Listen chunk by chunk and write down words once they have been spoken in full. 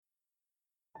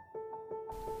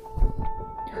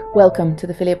Welcome to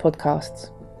the Philia Podcasts.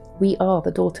 We are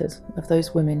the daughters of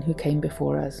those women who came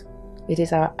before us. It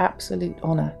is our absolute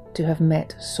honour to have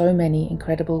met so many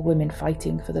incredible women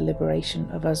fighting for the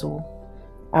liberation of us all.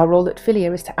 Our role at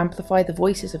Philia is to amplify the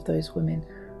voices of those women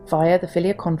via the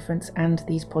Philia Conference and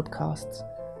these podcasts.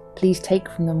 Please take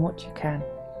from them what you can.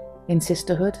 In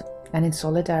sisterhood and in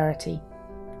solidarity,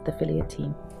 the Philia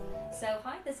team. So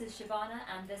hi, this is Shavana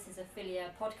and this is a Philia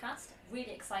podcast.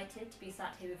 Really excited to be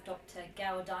sat here with Dr.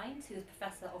 Gail Dines, who is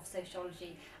Professor of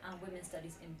Sociology and Women's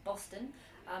Studies in Boston.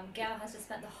 Gail has just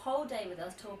spent the whole day with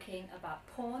us talking about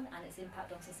porn and its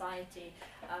impact on society.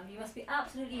 You must be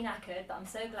absolutely knackered, but I'm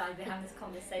so glad we're having this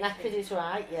conversation. Knackered is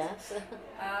right, yes.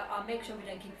 I'll make sure we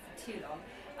don't keep it for too long.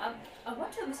 I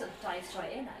want to sort of dive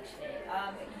straight in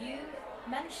actually. You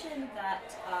mentioned that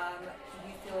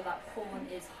you feel that porn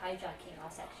is hijacking our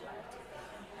sexuality.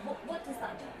 What does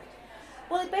that mean?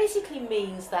 Well, it basically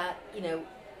means that,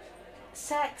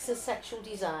 sex and sexual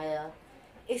desire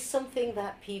is something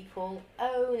that people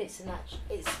own. It's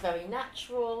very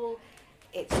natural.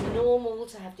 It's normal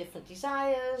to have different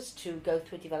desires, to go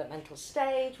through a developmental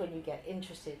stage when you get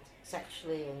interested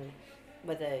sexually in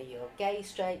whether you're gay,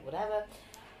 straight, whatever.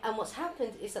 And what's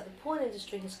happened is that the porn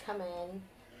industry has come in,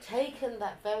 taken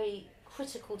that very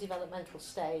critical developmental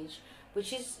stage,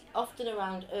 which is often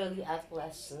around early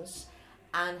adolescence,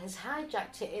 and has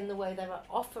hijacked it in the way they're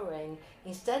offering,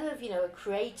 instead of a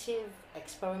creative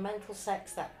experimental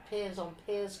sex that peers on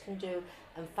peers can do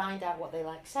and find out what they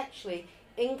like sexually.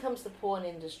 In comes the porn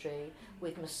industry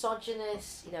with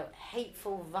misogynist,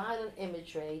 hateful, violent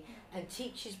imagery, and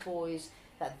teaches boys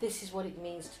that this is what it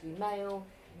means to be male.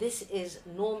 This is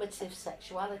normative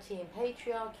sexuality and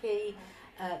patriarchy.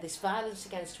 This violence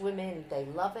against women, they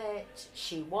love it,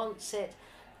 she wants it.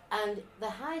 And the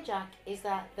hijack is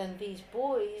that then these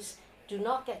boys do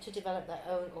not get to develop their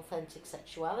own authentic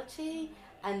sexuality,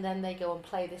 and then they go and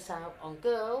play this out on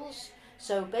girls.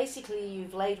 So basically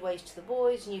you've laid waste to the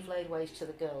boys and you've laid waste to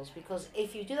the girls, because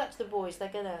if you do that to the boys, the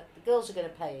girls are going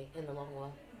to pay in the long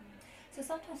run. So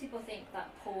sometimes people think that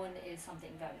porn is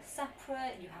something very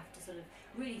separate, you have to sort of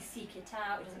really seek it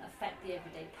out, it doesn't affect the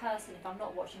everyday person. If I'm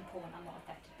not watching porn, I'm not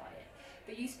affected by it.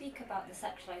 But you speak about the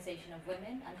sexualization of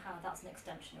women and how that's an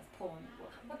extension of porn.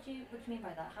 What do you mean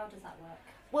by that? How does that work?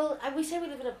 Well, we say we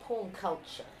live in a porn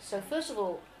culture. So first of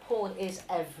all, porn is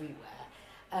everywhere.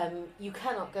 You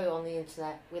cannot go on the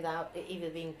internet without it either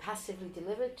being passively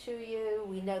delivered to you.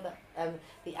 We know that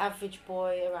the average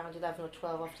boy around 11 or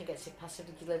 12 often gets it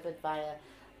passively delivered via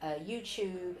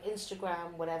YouTube,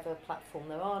 Instagram, whatever platform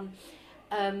they're on.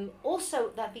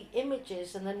 Also that the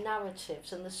images and the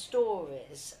narratives and the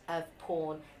stories of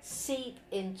porn seep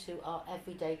into our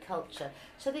everyday culture.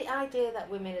 So the idea that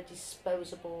women are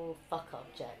disposable fuck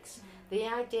objects, the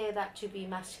idea that to be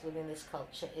masculine in this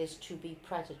culture is to be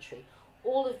predatory,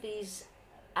 all of these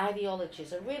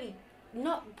ideologies are really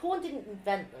not, porn didn't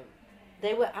invent them,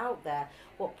 they were out there.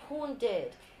 What porn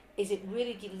did is it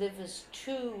really delivers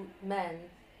to men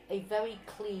a very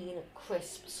clean,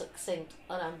 crisp, succinct,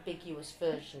 unambiguous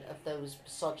version of those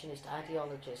misogynist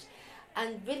ideologies.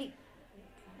 And really,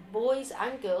 boys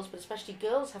and girls, but especially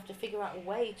girls, have to figure out a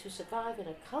way to survive in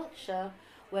a culture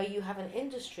where you have an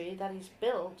industry that is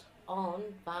built on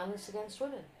violence against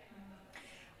women.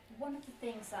 One of the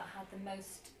things that had the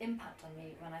most impact on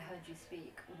me when I heard you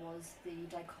speak was the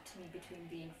dichotomy between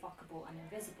being fuckable and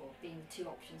invisible, being the two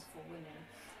options for women.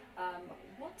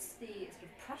 What's the sort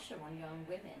of pressure on young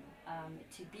women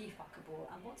to be fuckable,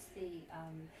 and what's the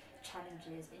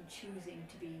challenges in choosing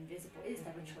to be invisible? Is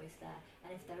there a choice there?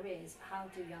 And if there is, how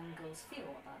do young girls feel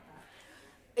about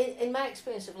that? In my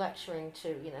experience of lecturing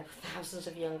to thousands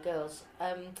of young girls,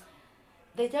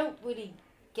 they don't really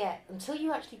get, until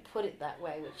you actually put it that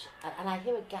way, and I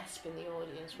hear a gasp in the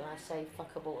audience when I say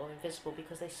fuckable or invisible,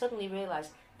 because they suddenly realise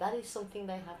that is something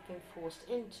they have been forced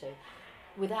into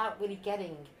without really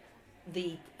getting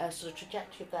the sort of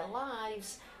trajectory of their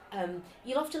lives.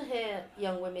 You'll often hear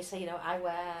young women say, I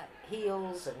wear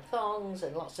heels and thongs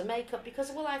and lots of makeup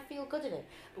because, I feel good in it.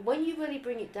 But when you really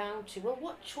bring it down to,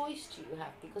 what choice do you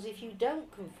have? Because if you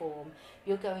don't conform,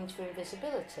 you're going to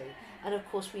invisibility. And of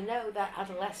course we know that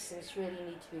adolescents really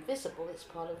need to be visible. It's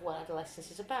part of what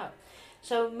adolescence is about.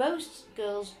 So most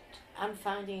girls, I'm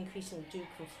finding, increasingly do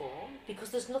conform because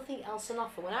there's nothing else on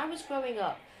offer. When I was growing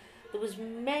up, there was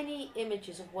many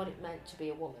images of what it meant to be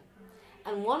a woman.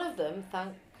 And one of them,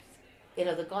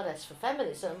 the goddess for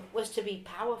feminism, was to be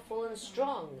powerful and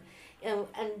strong. And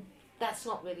that's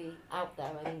not really out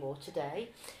there anymore today.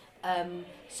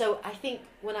 So I think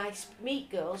when I meet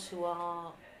girls who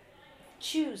are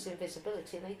choose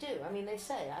invisibility, and they do. I mean, they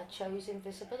say, I chose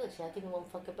invisibility, I didn't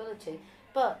want fuckability.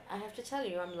 But I have to tell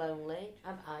you, I'm lonely,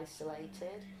 I'm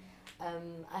isolated,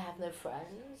 I have no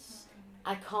friends,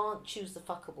 I can't choose the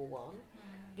fuckable one,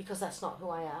 because that's not who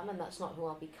I am and that's not who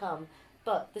I'll become.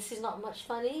 But this is not much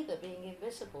fun either, being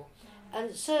invisible.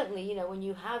 And certainly, you know, when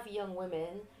you have young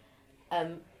women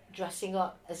dressing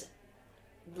up as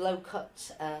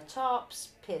low-cut tops,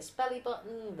 pierced belly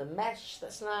button, the mesh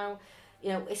that's now, you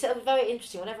know, it's very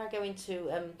interesting. Whenever I go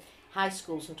into high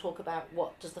schools and talk about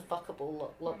what does the fuckable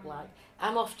look like,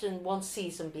 I'm often one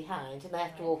season behind, and they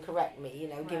have to all correct me, you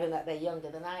know, given that they're younger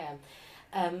than I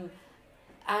am.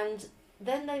 And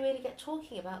then they really get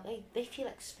talking about, they feel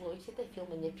exploited, they feel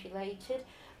manipulated,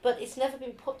 but it's never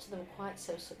been put to them quite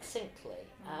so succinctly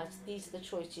as these are the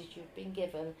choices you've been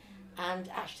given. And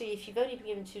actually, if you've only been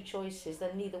given two choices,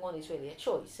 then neither one is really a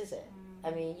choice, is it?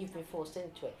 I mean, you've been forced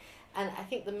into it. And I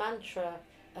think the mantra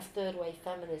of third wave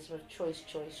feminism of choice,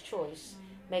 choice, choice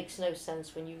makes no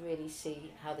sense when you really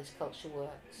see how this culture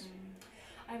works.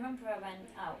 I remember I went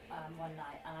out one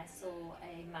night and I saw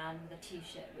a man with a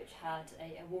t-shirt which had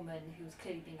a woman who was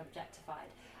clearly being objectified,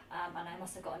 and I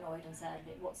must have got annoyed and said,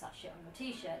 "What's that shit on your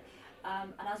t-shirt?"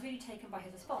 And I was really taken by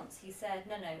his response. He said,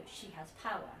 no, she has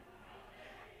power.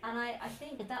 And I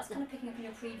think that's kind of picking up on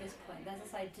your previous point. There's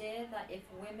this idea that if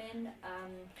women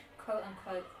quote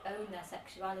unquote own their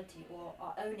sexuality or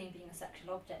are owning being a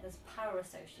sexual object, there's power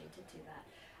associated to that.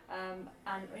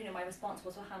 And you know, my response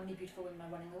was, well, how many beautiful women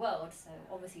are running the world? So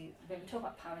obviously, when we talk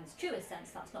about power in its truest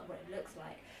sense, that's not what it looks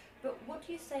like. But what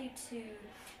do you say to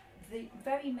the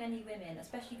very many women,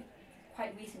 especially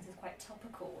quite recent, is quite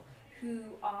topical, who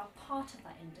are part of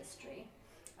that industry,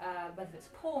 whether it's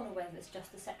porn or whether it's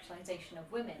just the sexualization of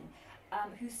women,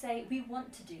 who say we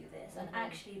want to do this, and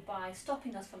actually by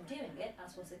stopping us from doing it,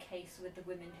 as was the case with the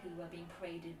women who were being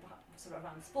paraded sort of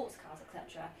around sports cars,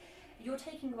 etc., you're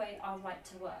taking away our right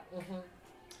to work.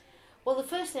 Well, the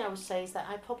first thing I would say is that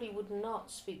I probably would not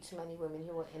speak to many women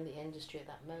who are in the industry at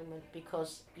that moment,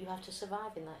 because you have to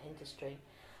survive in that industry.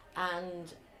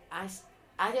 And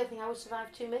I don't think I would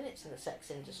survive 2 minutes in the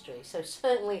sex industry. So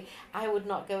certainly I would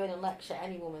not go in and lecture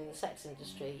any woman in the sex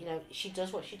industry. You know, she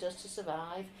does what she does to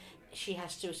survive. She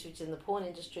has to, if she's in the porn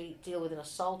industry, deal with an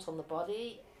assault on the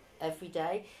body every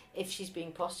day. If she's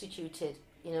being prostituted,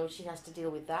 you know, she has to deal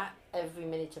with that every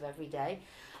minute of every day.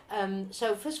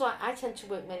 So first of all, I tend to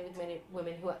work mainly with many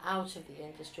women who are out of the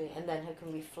industry and then who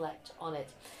can reflect on it.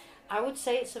 I would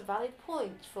say it's a valid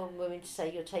point for women to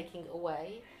say you're taking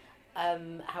away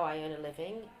how I earn a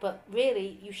living, but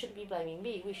really you shouldn't be blaming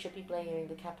me. We should be blaming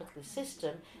the capitalist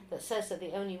system that says that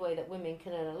the only way that women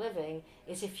can earn a living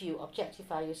is if you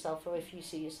objectify yourself or if you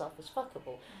see yourself as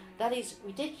fuckable. That is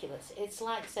ridiculous. It's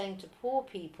like saying to poor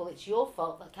people, it's your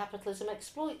fault that capitalism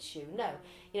exploits you. No,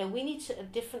 you know, we need a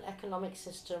different economic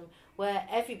system where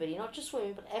everybody, not just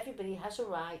women, but everybody has a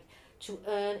right to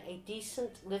earn a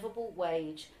decent, livable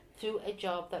wage through a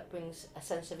job that brings a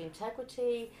sense of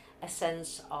integrity, a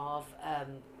sense of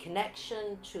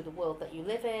connection to the world that you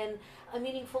live in, a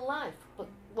meaningful life. But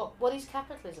what is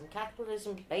capitalism?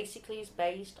 Capitalism basically is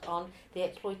based on the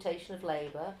exploitation of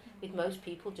labour, with most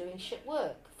people doing shit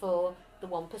work for the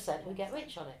 1% who get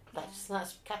rich on it.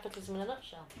 That's capitalism in a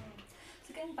nutshell.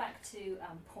 So going back to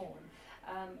porn,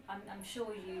 I'm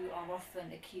sure you are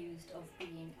often accused of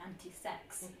being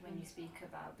anti-sex when you speak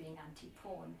about being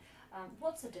anti-porn.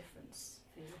 What's the difference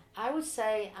for you? I would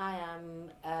say I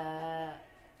am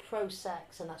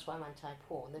pro-sex, and that's why I'm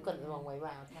anti-porn. They've got it the wrong way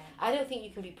round. I don't think you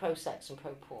can be pro-sex and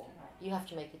pro-porn. You have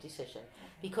to make a decision,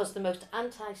 because the most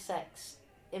anti-sex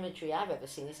imagery I've ever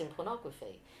seen is in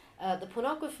pornography. The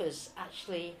pornographers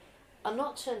actually are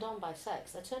not turned on by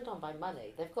sex, they're turned on by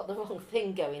money. They've got the wrong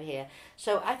thing going here.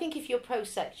 So I think if you're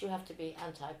pro-sex, you have to be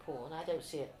anti-porn. I don't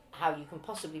see how you can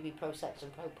possibly be pro-sex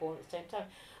and pro-porn at the same time.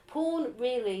 Porn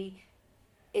really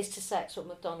is to sex what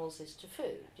McDonald's is to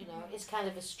food. You know, it's kind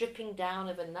of a stripping down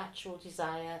of a natural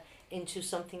desire into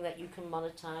something that you can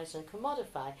monetize and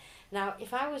commodify. Now,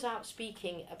 if I was out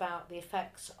speaking about the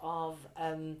effects of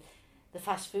the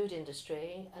fast food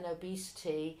industry and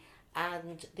obesity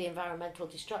and the environmental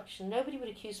destruction, nobody would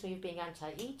accuse me of being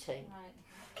anti-eating.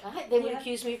 Right? They would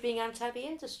accuse me of being anti the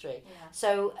industry.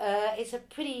 So it's a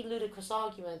pretty ludicrous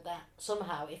argument that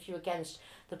somehow if you're against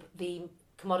the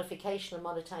commodification and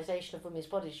monetization of women's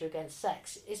bodies, you're against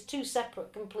sex. It's two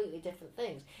separate, completely different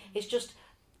things. It's just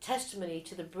testimony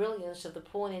to the brilliance of the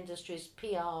porn industry's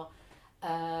PR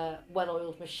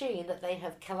well-oiled machine that they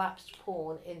have collapsed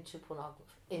porn into pornography,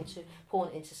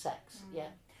 into sex.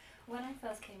 When I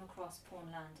first came across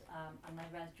Pornland and I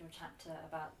read your chapter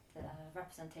about the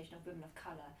representation of women of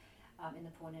colour, in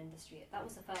the porn industry. That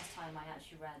was the first time I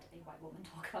actually read a white woman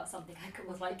talk about something.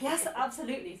 Was like, yes,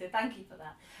 absolutely. So thank you for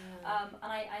that.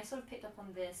 And I sort of picked up on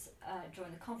this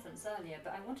during the conference earlier,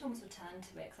 but I want to almost return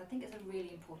to it because I think it's a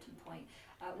really important point.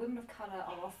 Women of colour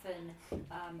are often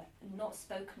not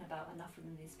spoken about enough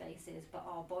within these spaces, but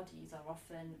our bodies are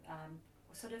often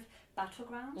sort of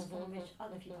battlegrounds from which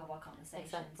other people have our conversations.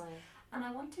 Exactly. And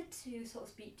I wanted to sort of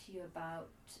speak to you about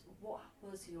what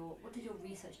did your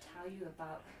research tell you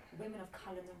about women of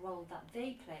colour and the role that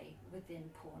they play within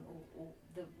porn, or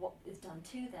what is done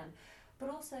to them, but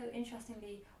also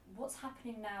interestingly, what's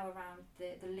happening now around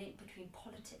the link between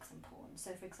politics and porn.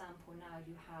 So, for example, now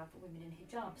you have women in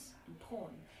hijabs in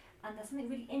porn, and there's something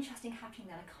really interesting happening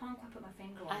there. I can't quite put my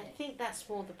finger on it. I think that's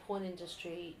more the porn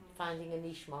industry finding a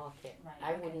niche market. Right,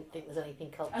 I okay. wouldn't think there's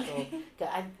anything cultural. Okay.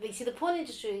 You see, the porn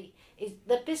industry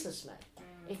they're businessmen.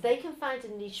 If they can find a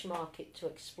niche market to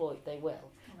exploit, they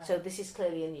will. Right. So this is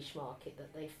clearly a niche market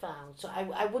that they found. So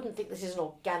I wouldn't think this is an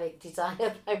organic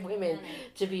desire by women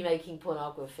to be making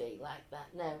pornography like that.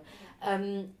 No.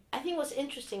 Yeah. I think what's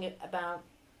interesting about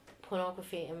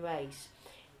pornography and race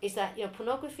is that, you know,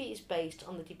 pornography is based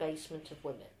on the debasement of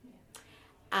women.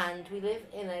 Yeah. And we live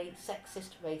in a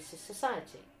sexist, racist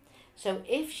society. So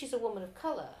if she's a woman of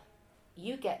colour,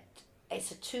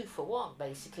 it's a 2-for-1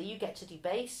 basically. You get to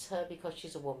debase her because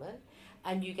she's a woman,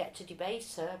 and you get to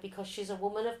debase her because she's a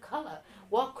woman of colour.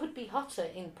 What could be hotter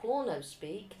in porno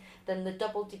speak than the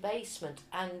double debasement?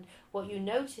 And what you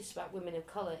notice about women of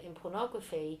colour in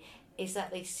pornography is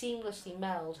that they seamlessly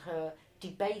meld her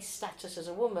debased status as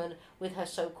a woman with her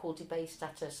so-called debased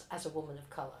status as a woman of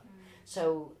colour.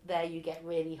 So there you get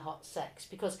really hot sex.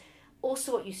 Because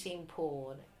also what you see in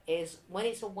porn is when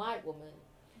it's a white woman,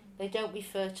 they don't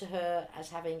refer to her as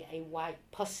having a white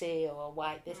pussy or a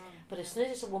white this, but as soon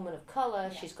as it's a woman of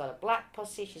colour, she's got a black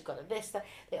pussy, she's got a this, that.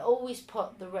 They always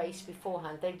put the race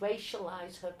beforehand. They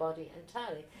racialise her body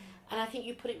entirely. And I think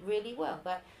you put it really well.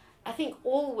 That I think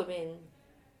all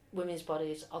women's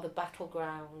bodies are the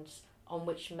battlegrounds on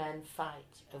which men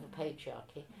fight over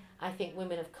patriarchy. I think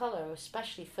women of colour are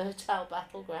especially fertile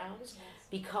battlegrounds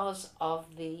because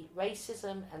of the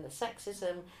racism and the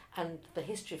sexism and the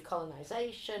history of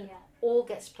colonisation. All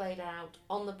gets played out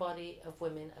on the body of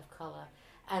women of colour.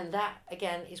 And that,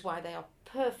 again, is why they are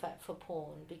perfect for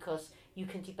porn, because you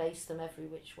can debase them every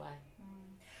which way.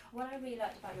 What I really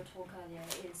liked about your talk earlier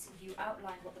is you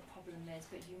outlined what the problem is,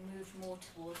 but you moved more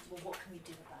towards, well, what can we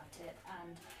do about it?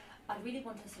 And I really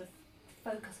want to sort of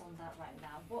focus on that right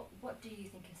now. What do you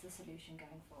think is the solution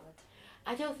going forward?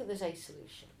 I don't think there's a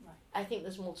solution. Right. I think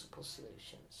there's multiple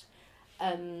solutions.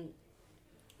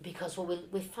 Because what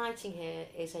we're fighting here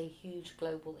is a huge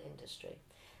global industry.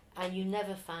 And you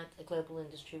never fight a global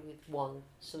industry with one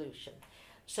solution.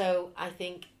 So I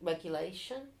think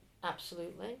regulation,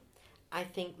 absolutely. I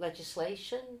think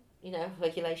legislation,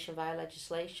 regulation via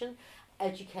legislation,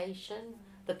 education,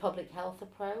 the public health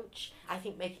approach. I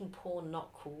think making porn not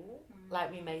cool,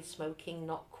 like we made smoking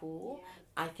not cool.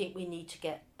 I think we need to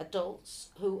get adults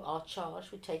who are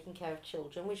charged with taking care of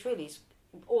children, which really is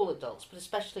all adults, but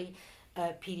especially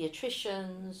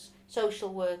paediatricians,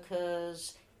 social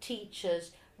workers,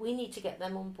 teachers. We need to get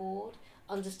them on board,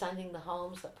 understanding the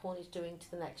harms that porn is doing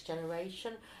to the next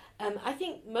generation. I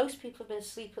think most people have been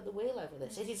asleep at the wheel over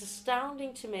this. It is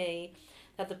astounding to me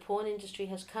that the porn industry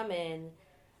has come in,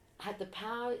 had the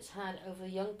power it's had over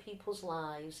young people's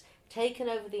lives, taken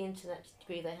over the internet to the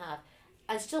degree they have,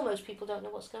 and still most people don't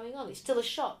know what's going on. It's still a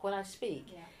shock when I speak.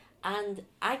 Yeah. And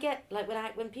I get,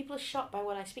 when people are shocked by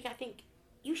what I speak, I think,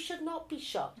 you should not be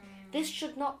shocked. This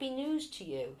should not be news to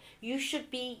you. You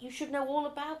should know all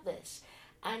about this.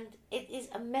 And it is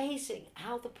amazing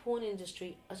how the porn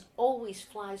industry as always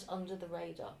flies under the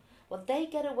radar. What they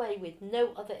get away with,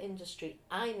 no other industry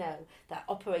I know that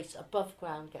operates above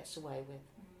ground gets away with.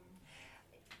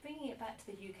 Bringing it back to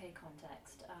the UK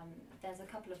context, there's a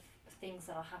couple of things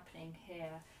that are happening here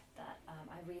that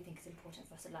I really think is important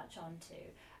for us to latch on to.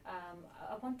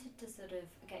 I wanted to sort of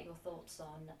get your thoughts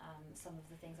on some of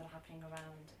the things that are happening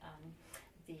around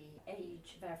the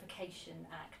Age Verification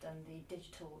Act and the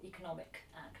Digital Economic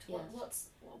Act. Yes.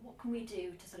 What can we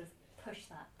do to sort of push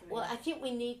that through? Well, I think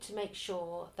we need to make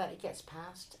sure that it gets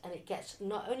passed, and it gets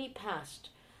not only passed,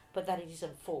 but that it is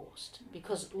enforced,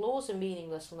 because laws are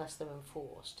meaningless unless they're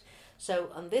enforced. So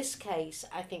on this case,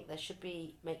 I think there should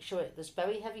be, make sure there's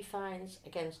very heavy fines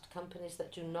against companies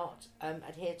that do not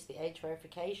adhere to the age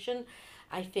verification.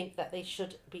 I think that they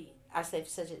should be, as they've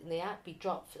said it in the Act, be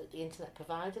dropped at the internet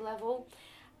provider level.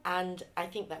 And I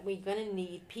think that we're going to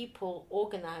need people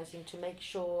organising to make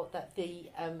sure that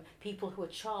the people who are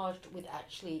charged with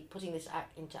actually putting this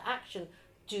Act into action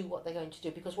do what they're going to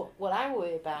do. Because what I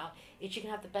worry about is you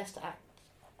can have the best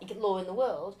law in the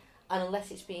world, and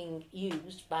unless it's being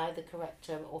used by the correct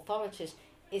authorities,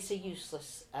 it's a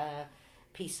useless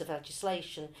piece of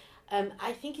legislation.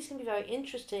 I think it's going to be very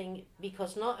interesting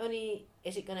because not only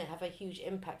is it going to have a huge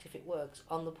impact if it works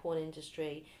on the porn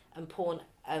industry and porn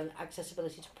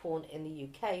accessibility to porn in the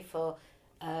UK for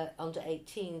under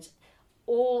 18s,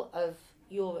 all of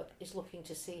Europe is looking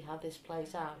to see how this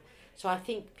plays out. So I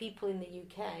think people in the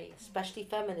UK, especially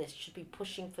feminists, should be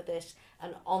pushing for this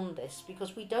and on this,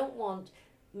 because we don't want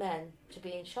men to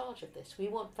be in charge of this. We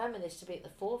want feminists to be at the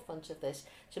forefront of this,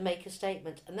 to make a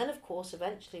statement. And then, of course,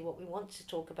 eventually what we want to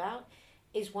talk about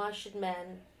is why should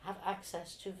men have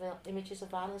access to images of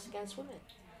violence against women?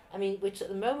 I mean, at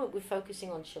the moment we're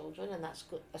focusing on children, and that's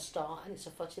a start, and it's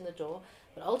a foot in the door.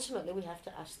 But ultimately we have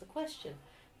to ask the question,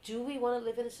 do we want to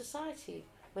live in a society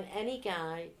when any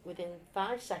guy within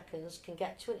 5 seconds can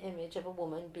get to an image of a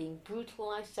woman being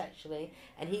brutalised sexually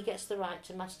and he gets the right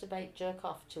to masturbate, jerk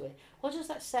off to it? What does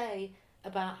that say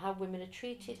about how women are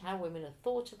treated, how women are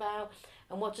thought about,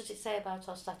 and what does it say about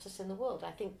our status in the world?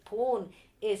 I think porn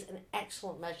is an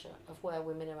excellent measure of where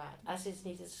women are at, as is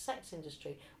needed as a sex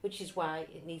industry, which is why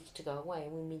it needs to go away,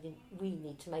 and we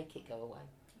need to make it go away.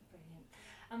 Brilliant.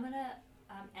 I'm going to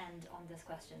end on this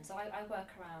question. So I work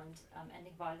around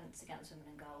ending violence against women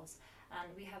and girls, and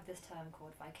we have this term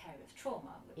called vicarious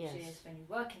trauma, which is when you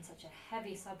work in such a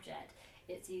heavy subject,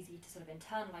 it's easy to sort of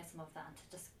internalise some of that and to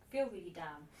just feel really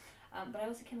down. But I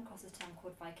also came across this term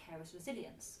called vicarious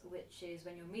resilience, which is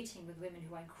when you're meeting with women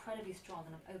who are incredibly strong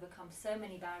and have overcome so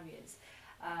many barriers,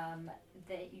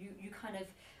 that you kind of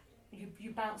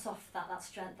you bounce off that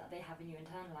strength that they have and you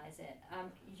internalise it.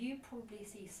 You probably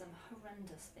see some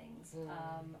horrendous things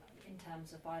in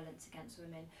terms of violence against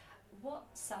women. What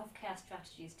self-care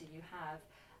strategies do you have?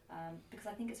 Because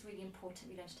I think it's really important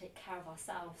we learn to take care of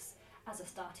ourselves as a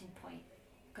starting point.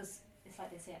 Because it's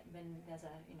like they say when there's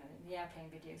in the airplane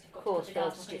videos, you've got to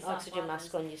put the oxygen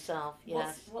mask on yourself.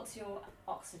 Yes. What's your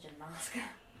oxygen mask?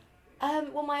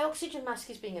 Well, my oxygen mask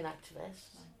is being an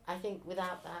activist. I think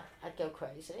without that, I'd go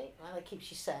crazy. And that keeps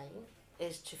you sane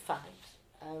is to fight,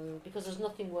 because there's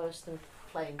nothing worse than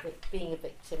being a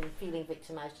victim, feeling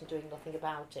victimised and doing nothing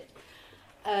about it.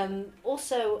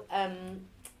 Also,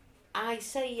 I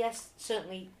say yes,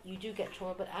 certainly you do get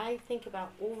trauma, but I think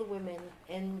about all the women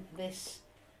in this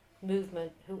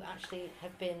movement who actually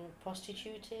have been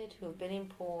prostituted, who have been in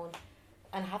porn,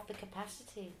 and have the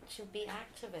capacity to be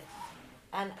activists.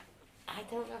 And I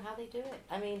don't know how they do it.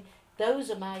 I mean,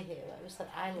 those are my heroes that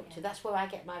I look to. That's where I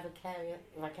get my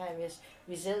vicarious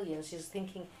resilience, is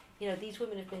thinking, these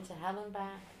women have been to hell and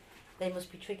back. They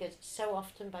must be triggered so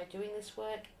often by doing this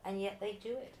work, and yet they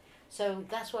do it. So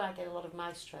that's where I get a lot of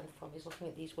my strength from, is looking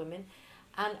at these women.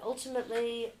 And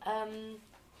ultimately,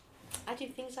 I do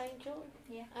things I enjoy.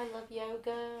 Yeah. I love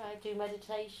yoga, I do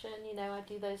meditation, I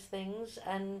do those things.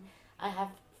 And I have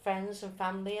friends and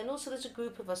family. And also there's a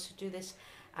group of us who do this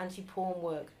anti-porn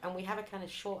work, and we have a kind of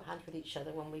shorthand with each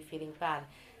other when we're feeling bad,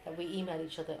 that we email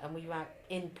each other and we write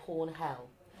in porn hell.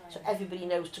 Right. So everybody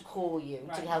knows to call you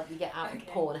to help you get out of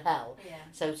porn hell,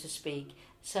 so to speak.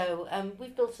 So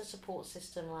we've built a support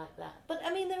system like that. But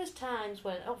I mean, there is times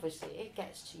when obviously it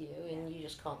gets to you and you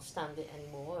just can't stand it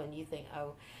anymore, and you think,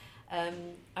 I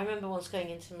remember once going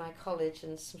into my college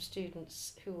and some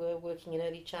students who were working in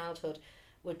early childhood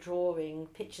were drawing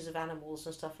pictures of animals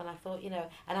and stuff, and I thought, and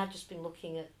I'd just been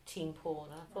looking at teen porn,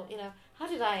 and I thought, how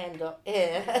did I end up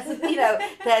here?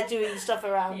 They're doing stuff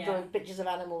around drawing pictures of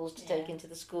animals to take into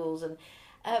the schools, and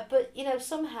but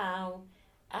somehow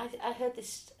I heard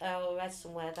this or read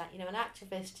somewhere that an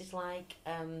activist is like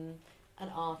an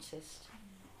artist.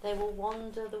 They will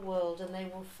wander the world and they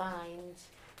will find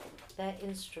their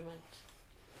instrument,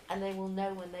 and they will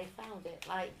know when they found it.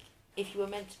 Like, if you were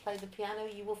meant to play the piano,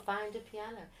 you will find a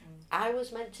piano. I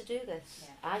was meant to do this.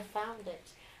 I found it.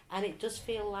 And it does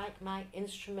feel like my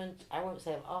instrument, I won't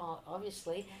say of art,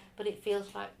 obviously, but it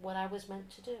feels like what I was meant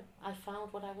to do. I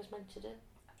found what I was meant to do.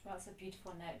 Well, that's a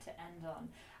beautiful note to end on.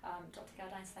 Dr.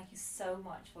 Gerdines, thank you so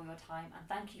much for your time, and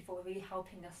thank you for really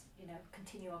helping us,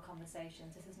 continue our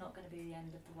conversations. This is not going to be the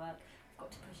end of the work. We've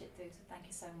got to push it through, so thank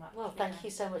you so much. Well, thank you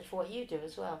so much for what you do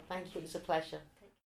as well. Thank you. It was a pleasure.